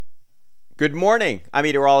Good morning. I'm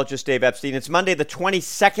meteorologist Dave Epstein. It's Monday, the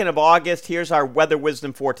 22nd of August. Here's our weather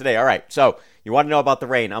wisdom for today. All right, so you want to know about the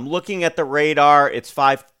rain. I'm looking at the radar. It's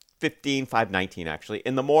 5:15, 5:19 actually,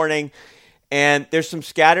 in the morning, and there's some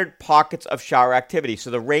scattered pockets of shower activity. So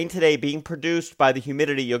the rain today being produced by the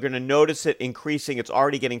humidity, you're going to notice it increasing. It's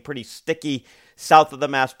already getting pretty sticky south of the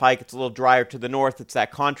Mass Pike. It's a little drier to the north. It's that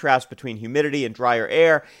contrast between humidity and drier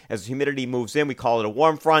air. As the humidity moves in, we call it a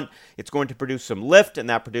warm front. It's going to produce some lift, and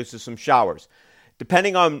that produces some showers.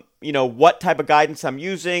 Depending on, what type of guidance I'm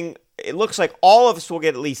using, it looks like all of us will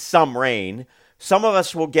get at least some rain. Some of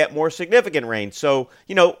us will get more significant rain. So,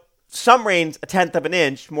 some rain's a tenth of an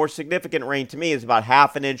inch. More significant rain to me is about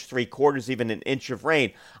half an inch, 3/4, even an inch of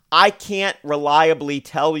rain. I can't reliably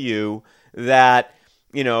tell you that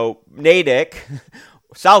Natick,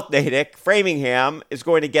 South Natick, Framingham is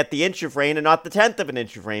going to get the inch of rain and not the tenth of an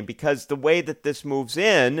inch of rain, because the way that this moves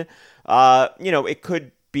in, it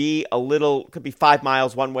could be could be 5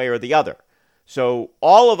 miles one way or the other. So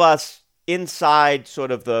all of us inside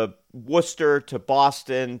sort of the Worcester to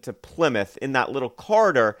Boston to Plymouth in that little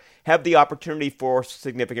corridor have the opportunity for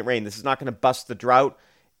significant rain. This is not going to bust the drought.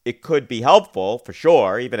 It could be helpful for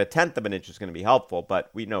sure. Even a tenth of an inch is going to be helpful, but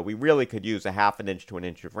we know we really could use a half an inch to an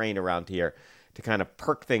inch of rain around here to kind of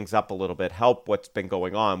perk things up a little bit, help what's been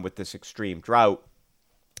going on with this extreme drought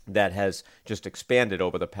that has just expanded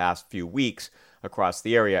over the past few weeks across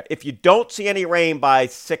the area. If you don't see any rain by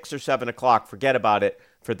 6 or 7 o'clock, forget about it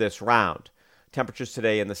for this round. Temperatures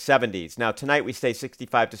today in the 70s. Now, tonight we stay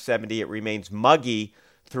 65 to 70. It remains muggy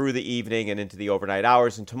through the evening and into the overnight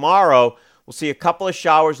hours. And tomorrow, we'll see a couple of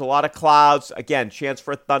showers, a lot of clouds. Again, chance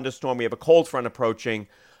for a thunderstorm. We have a cold front approaching.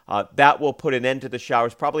 That will put an end to the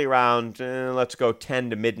showers probably around, let's go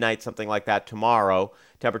 10 to midnight, something like that tomorrow.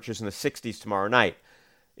 Temperatures in the 60s tomorrow night.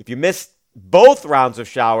 If you missed both rounds of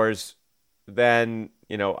showers, then,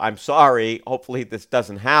 I'm sorry. Hopefully this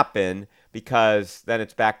doesn't happen, because then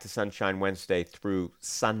it's back to sunshine Wednesday through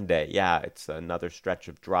Sunday. Yeah, it's another stretch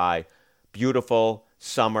of dry, beautiful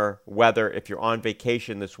summer weather. If you're on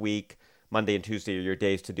vacation this week, Monday and Tuesday are your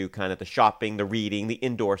days to do kind of the shopping, the reading, the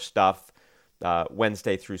indoor stuff.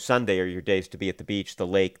 Wednesday through Sunday are your days to be at the beach, the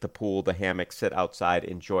lake, the pool, the hammock, sit outside,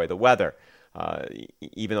 enjoy the weather.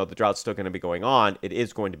 Even though the drought's still going to be going on, it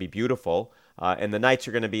is going to be beautiful. And the nights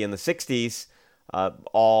are going to be in the 60s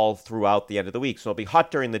all throughout the end of the week. So it'll be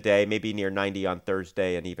hot during the day, maybe near 90 on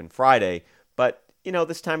Thursday and even Friday. But,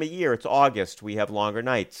 this time of year, it's August. We have longer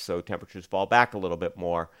nights, so temperatures fall back a little bit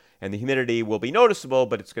more. And the humidity will be noticeable,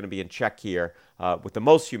 but it's going to be in check here, with the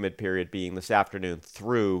most humid period being this afternoon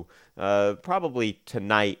through probably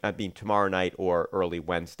tomorrow night or early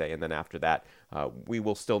Wednesday. And then after that, we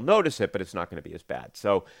will still notice it, but it's not going to be as bad.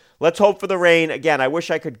 So let's hope for the rain. Again, I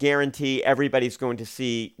wish I could guarantee everybody's going to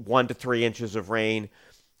see 1 to 3 inches of rain.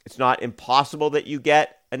 It's not impossible that you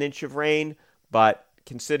get an inch of rain, but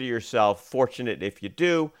consider yourself fortunate if you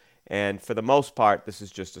do. And for the most part, this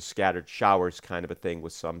is just a scattered showers kind of a thing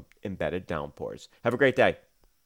with some embedded downpours. Have a great day.